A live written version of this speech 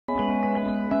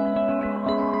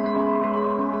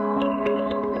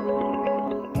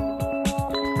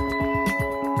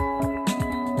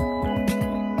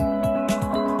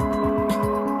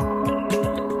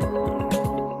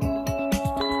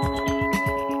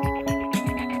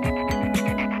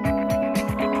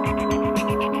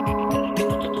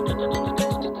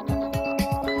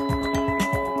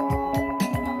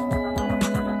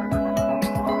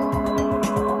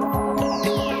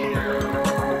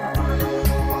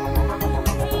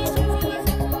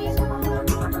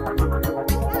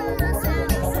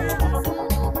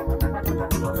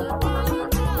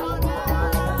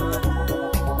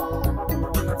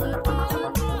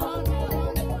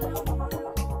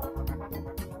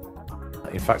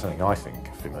In fact, I think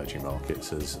of emerging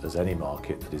markets as any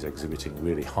market that is exhibiting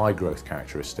really high growth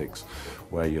characteristics,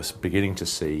 where you're beginning to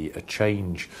see a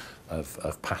change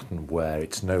of pattern where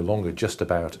it's no longer just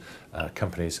about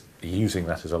companies using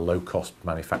that as a low-cost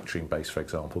manufacturing base, for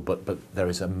example, but there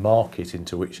is a market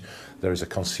into which there is a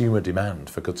consumer demand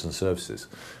for goods and services,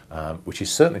 which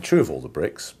is certainly true of all the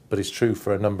BRICS, but is true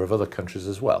for a number of other countries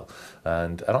as well.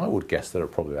 And I would guess there are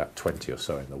probably about 20 or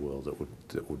so in the world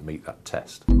that would meet that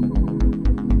test.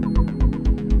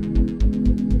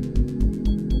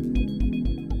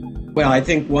 Well, I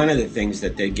think one of the things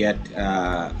that they get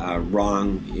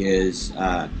wrong is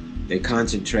they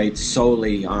concentrate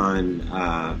solely on,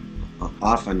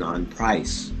 often on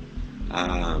price,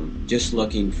 just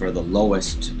looking for the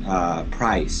lowest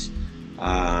price,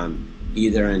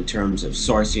 either in terms of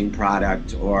sourcing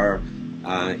product or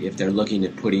if they're looking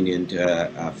at putting into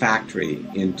a factory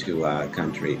into a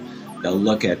country. They'll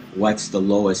look at what's the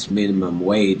lowest minimum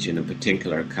wage in a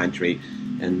particular country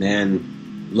and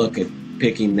then look at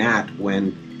picking that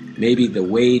when maybe the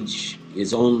wage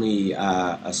is only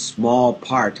a small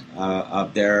part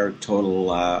of their total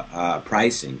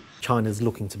pricing. China's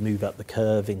looking to move up the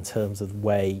curve in terms of the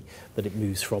way that it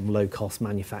moves from low-cost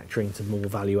manufacturing to more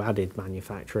value-added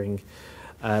manufacturing,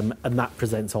 and that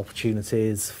presents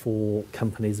opportunities for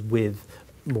companies with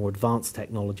more advanced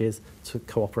technologies to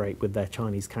cooperate with their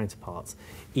Chinese counterparts,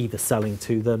 either selling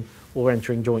to them or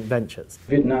entering joint ventures.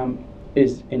 Vietnam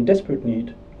is in desperate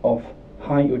need of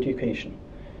high education.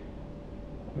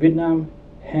 Vietnam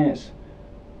has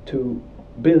to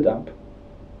build up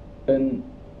an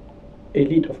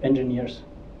elite of engineers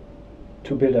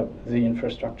to build up the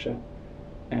infrastructure,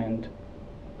 and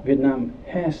Vietnam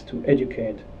has to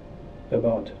educate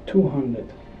about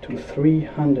 200 to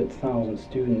 300,000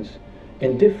 students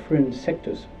in different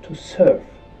sectors to serve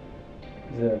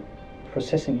the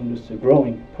processing industry,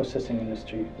 growing processing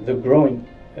industry, the growing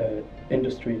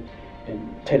industry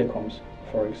in telecoms,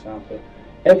 for example.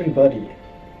 Everybody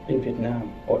in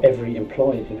Vietnam, or every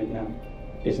employee in Vietnam,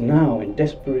 is now in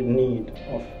desperate need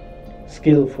of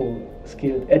skilled,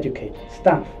 educated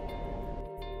staff.